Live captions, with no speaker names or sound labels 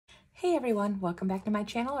Hey everyone, welcome back to my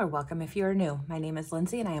channel, or welcome if you're new. My name is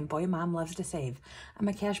Lindsay and I am Boy Mom Loves to Save. I'm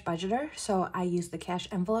a cash budgeter, so I use the cash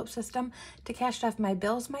envelope system to cash stuff my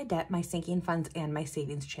bills, my debt, my sinking funds, and my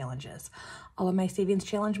savings challenges. All of my savings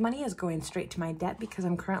challenge money is going straight to my debt because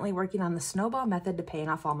I'm currently working on the Snowball method to paying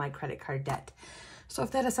off all my credit card debt. So if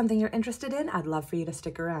that is something you're interested in, I'd love for you to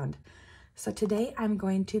stick around. So today I'm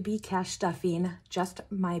going to be cash stuffing just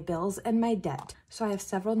my bills and my debt. So I have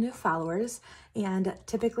several new followers, and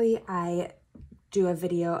typically I do a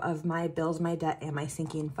video of my bills, my debt, and my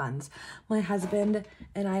sinking funds. My husband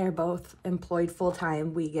and I are both employed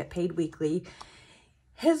full-time. We get paid weekly.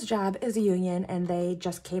 His job is a union and they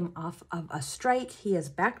just came off of a strike. He is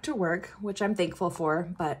back to work, which I'm thankful for,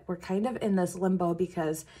 but we're kind of in this limbo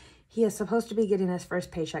because he is supposed to be getting his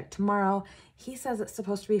first paycheck tomorrow. He says it's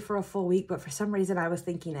supposed to be for a full week, but for some reason I was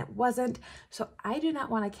thinking it wasn't. So I do not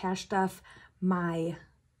want to cash stuff my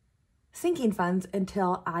sinking funds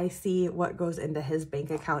until I see what goes into his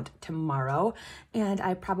bank account tomorrow. And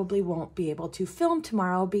I probably won't be able to film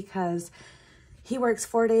tomorrow because he works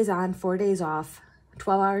 4 days on, 4 days off,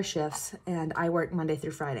 12-hour shifts, and I work Monday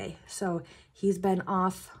through Friday. So he's been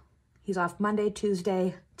off. He's off Monday,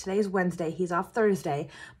 Tuesday, today's Wednesday, he's off Thursday,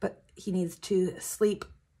 but he needs to sleep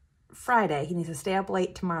Friday. He needs to stay up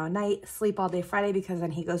late tomorrow night, sleep all day Friday, because then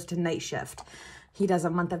he goes to night shift. He does a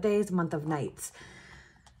month of days, a month of nights.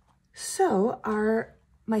 So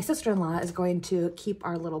my sister-in-law is going to keep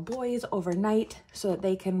our little boys overnight so that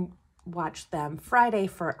they can watch them Friday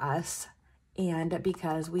for us. And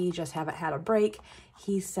because we just haven't had a break,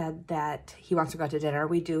 he said that he wants to go out to dinner.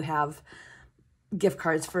 We do have gift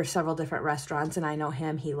cards for several different restaurants, and I know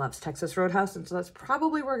him, he loves Texas Roadhouse, and so that's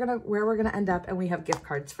probably where we're gonna end up, and we have gift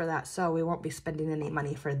cards for that, so we won't be spending any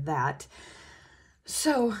money for that.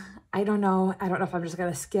 So I don't know if I'm just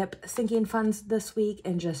gonna skip sinking funds this week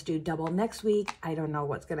and just do double next week. I don't know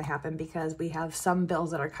what's gonna happen because we have some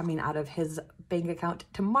bills that are coming out of his bank account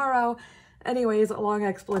tomorrow. Anyways, a long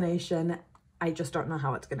explanation. I just don't know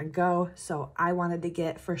how it's gonna go, so I wanted to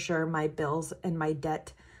get for sure my bills and my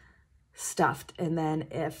debt stuffed, and then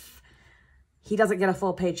if he doesn't get a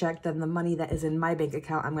full paycheck, then the money that is in my bank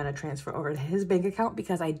account I'm going to transfer over to his bank account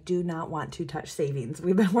because I do not want to touch savings.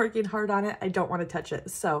 We've been working hard on it. I don't want to touch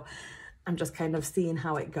it, so I'm just kind of seeing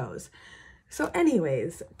how it goes. So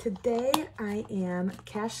anyways, today I am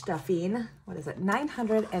cash stuffing, what is it,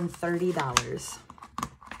 $930.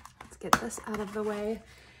 Let's get this out of the way.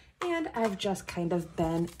 And I've just kind of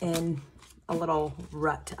been in a little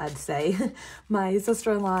rut, I'd say. My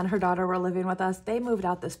sister-in-law and her daughter were living with us. They moved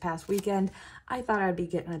out this past weekend. I thought I'd be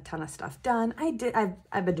getting a ton of stuff done.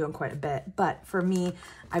 I've been doing quite a bit, but for me,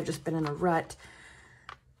 I've just been in a rut.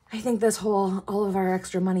 I think all of our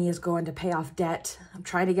extra money is going to pay off debt. I'm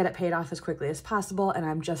trying to get it paid off as quickly as possible, and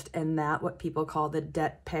I'm just in that, what people call the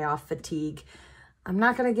debt payoff fatigue. I'm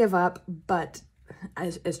not going to give up, but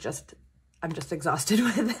I'm just exhausted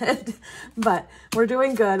with it, but we're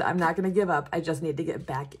doing good. I'm not going to give up. I just need to get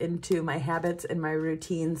back into my habits and my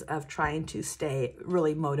routines of trying to stay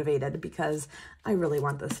really motivated because I really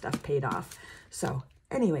want this stuff paid off. So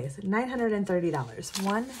anyways, $930.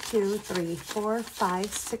 1, 2, 3, 4, 5,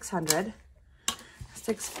 600,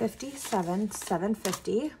 650,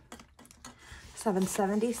 750,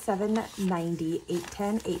 770, 790,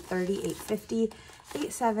 810, 830, 850,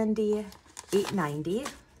 870, 890.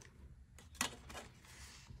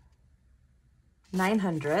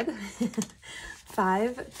 900,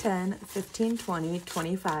 5, 10, 15, 20,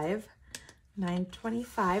 25, 9,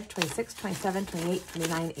 25, 26, 27, 28,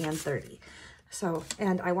 29, and 30. So,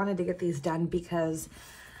 and I wanted to get these done because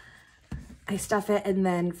I stuff it, and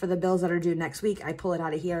then for the bills that are due next week, I pull it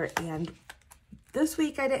out of here. And this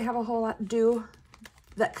week I didn't have a whole lot due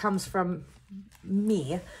that comes from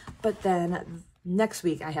me, but then next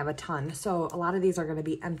week I have a ton. So a lot of these are going to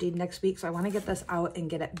be emptied next week. So I want to get this out and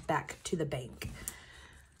get it back to the bank.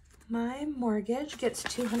 My mortgage gets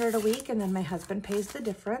 $200 a week, and then my husband pays the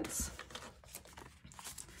difference.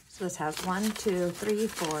 So this has 1, 2, 3,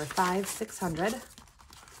 4, 5, 600.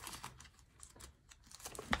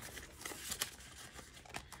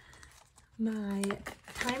 My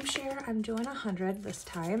timeshare, I'm doing 100 this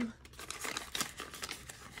time.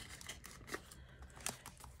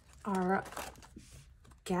 Our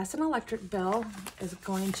gas and electric bill is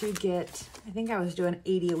going to get, I think I was doing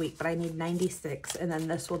 80 a week, but I need 96, and then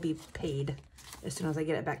this will be paid as soon as I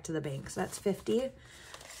get it back to the bank. So that's 50,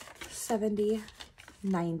 70,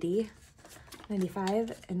 90,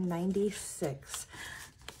 95, and 96.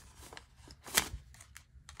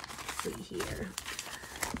 Let's see here.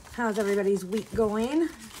 How's everybody's week going?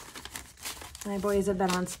 My boys have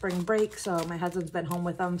been on spring break, so my husband's been home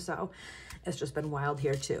with them, so it's just been wild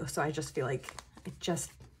here too. So I just feel like I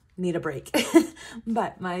just need a break.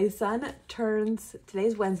 But my son turns,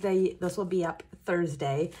 today's Wednesday, this will be up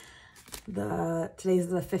Thursday. Today's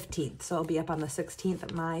the 15th, so it'll be up on the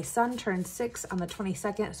 16th. My son turns 6 on the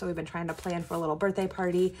 22nd, so we've been trying to plan for a little birthday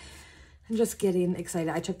party. I'm just getting excited.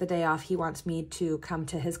 I took the day off. He wants me to come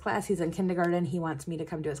to his class. He's in kindergarten. He wants me to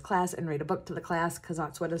come to his class and read a book to the class because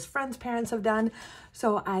that's what his friends' parents have done.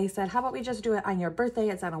 So I said, how about we just do it on your birthday?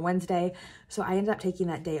 It's on a Wednesday. So I ended up taking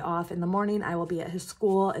that day off. In the morning, I will be at his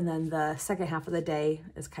school, and then the second half of the day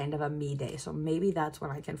is kind of a me day. So maybe that's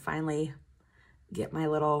when I can finally get my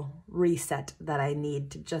little reset that I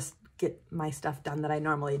need to just get my stuff done that I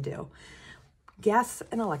normally do. Gas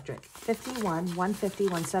and electric, 51, 150,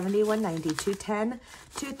 170, 190, 210,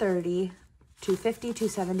 230, 250,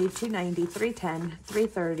 270, 290, 310,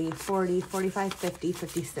 330, 40, 45, 50,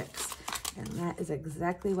 56. And that is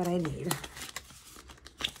exactly what I need.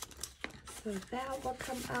 So that will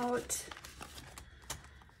come out.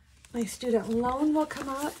 My student loan will come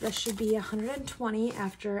out. This should be 120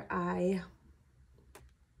 after I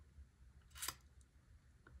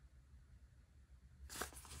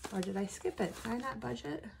or did I skip it? Did I not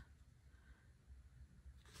budget?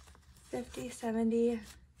 50, 70.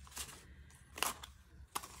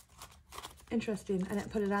 Interesting. I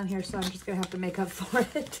didn't put it on here, so I'm just going to have to make up for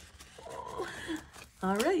it.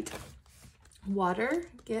 All right. Water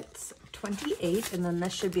gets 28, and then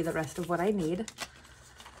this should be the rest of what I need.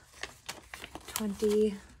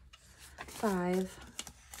 25,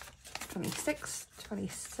 26,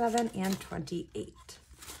 27, and 28.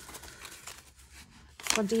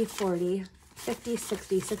 20, 40, 50,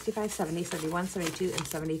 60, 65, 70, 71, 72, and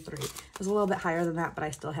 73. It was a little bit higher than that, but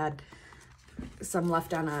I still had some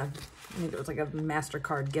left on I think it was like a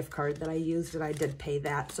MasterCard gift card that I used, and I did pay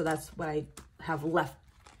that. So that's what I have left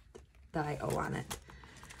that I owe on it.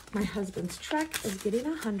 My husband's check is getting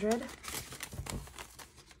 100.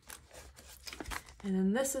 And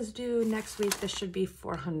then this is due next week. This should be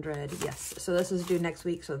 400. Yes, so this is due next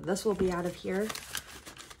week. So this will be out of here.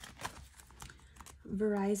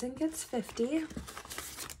 Verizon gets 50.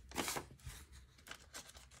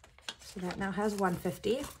 So that now has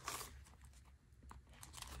 150.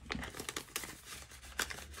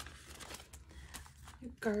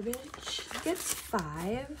 Garbage gets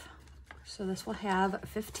 5. So this will have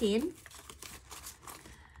 15.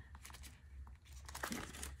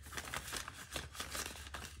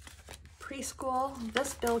 Preschool,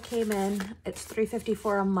 this bill came in. It's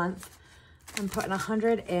 $354 a month. I'm putting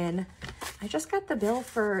 100 in. I just got the bill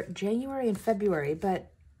for January and February,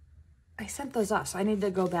 but I sent those off, so I need to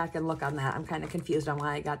go back and look on that. I'm kind of confused on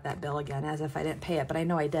why I got that bill again, as if I didn't pay it, but I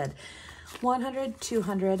know I did. 100,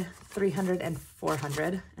 200, 300, and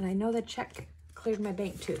 400. And I know the check cleared my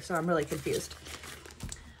bank too, so I'm really confused.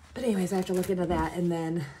 But anyways, I have to look into that. And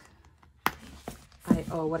then I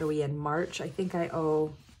owe, what are we in, March? I think I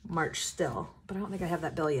owe March still, but I don't think I have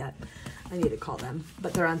that bill yet. I need to call them,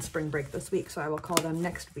 but they're on spring break this week, so I will call them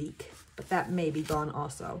next week, but that may be gone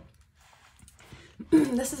also.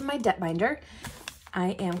 This is my debt binder.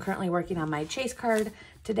 I am currently working on my Chase card.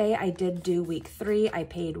 Today I did do week 3. I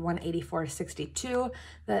paid $184.62.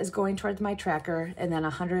 That is going towards my tracker, and then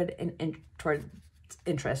 $100 towards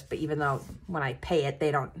interest. But even though when I pay it,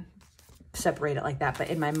 they don't separate it like that. But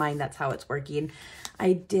in my mind, that's how it's working.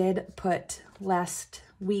 I did put last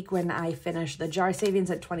week when I finished the jar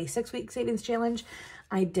savings at 26-week savings challenge,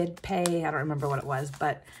 I did pay, I don't remember what it was,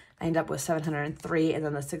 but I ended up with $703, and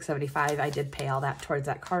then the $675, I did pay all that towards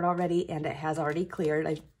that card already, and it has already cleared.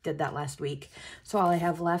 I did that last week. So all I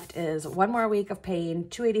have left is one more week of paying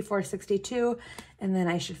 $284.62, and then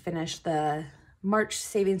I should finish the March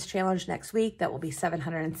savings challenge next week. That will be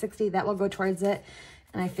 $760. That will go towards it.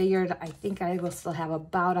 And I figured, I think I will still have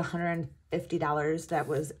about $150 that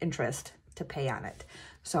was interest to pay on it.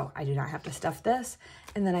 So I do not have to stuff this.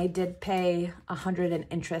 And then I did pay $100 in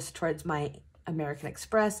interest towards my American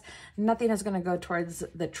Express. Nothing is going to go towards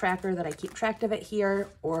the tracker that I keep track of it here,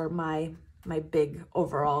 or my big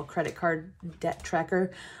overall credit card debt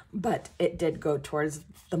tracker, but it did go towards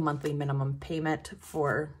the monthly minimum payment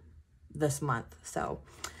for this month. So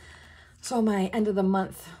my end of the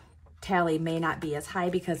month tally may not be as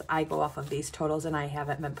high because I go off of these totals, and I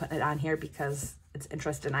haven't been putting it on here because it's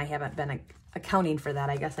interest and I haven't been accounting for that,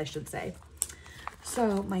 I guess I should say.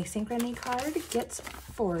 So my Synchrony card gets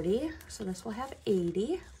 40, so this will have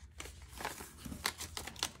 80.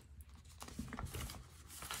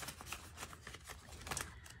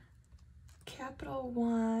 Capital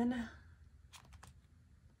One,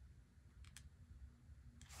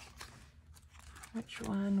 which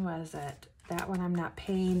one was it? That one I'm not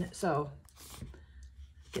paying, so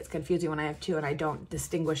gets confusing when I have two and I don't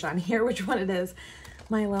distinguish on here which one it is.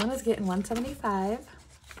 My loan is getting 175,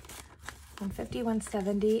 150,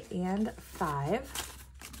 170, and 5.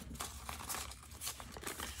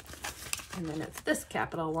 And then it's this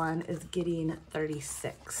capital one is getting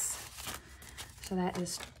 36. So that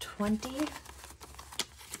is 20,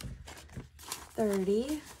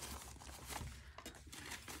 30,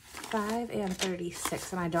 5, and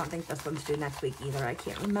 36. And I don't think this one's due next week either. I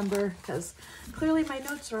can't remember because clearly my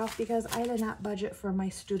notes are off because I did not budget for my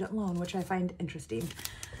student loan, which I find interesting.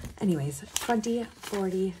 Anyways, 20,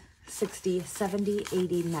 40, 60, 70,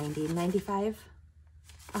 80, 90, 95,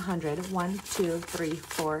 100, 1, 2, 3,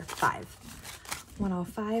 4, 5.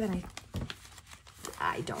 105, and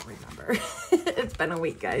I don't remember. It's been a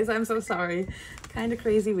week, guys. I'm so sorry. Kind of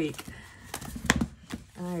crazy week.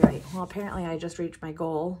 All right. Well, apparently I just reached my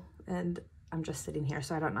goal, and I'm just sitting here,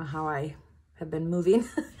 so I don't know how I have been moving.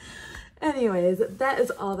 Anyways, that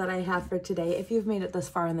is all that I have for today. If you've made it this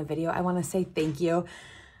far in the video, I want to say thank you.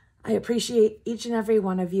 I appreciate each and every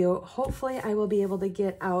one of you. Hopefully, I will be able to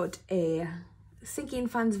get out a sinking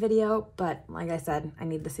funds video, but like I said, I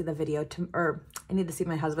need to see the video I need to see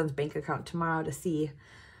my husband's bank account tomorrow to see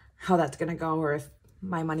how that's going to go, or if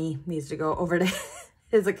my money needs to go over to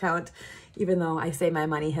his account. Even though I say my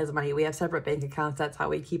money, his money, we have separate bank accounts. That's how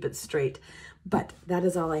we keep it straight. But that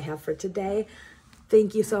is all I have for today.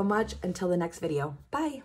 Thank you so much. Until the next video. Bye.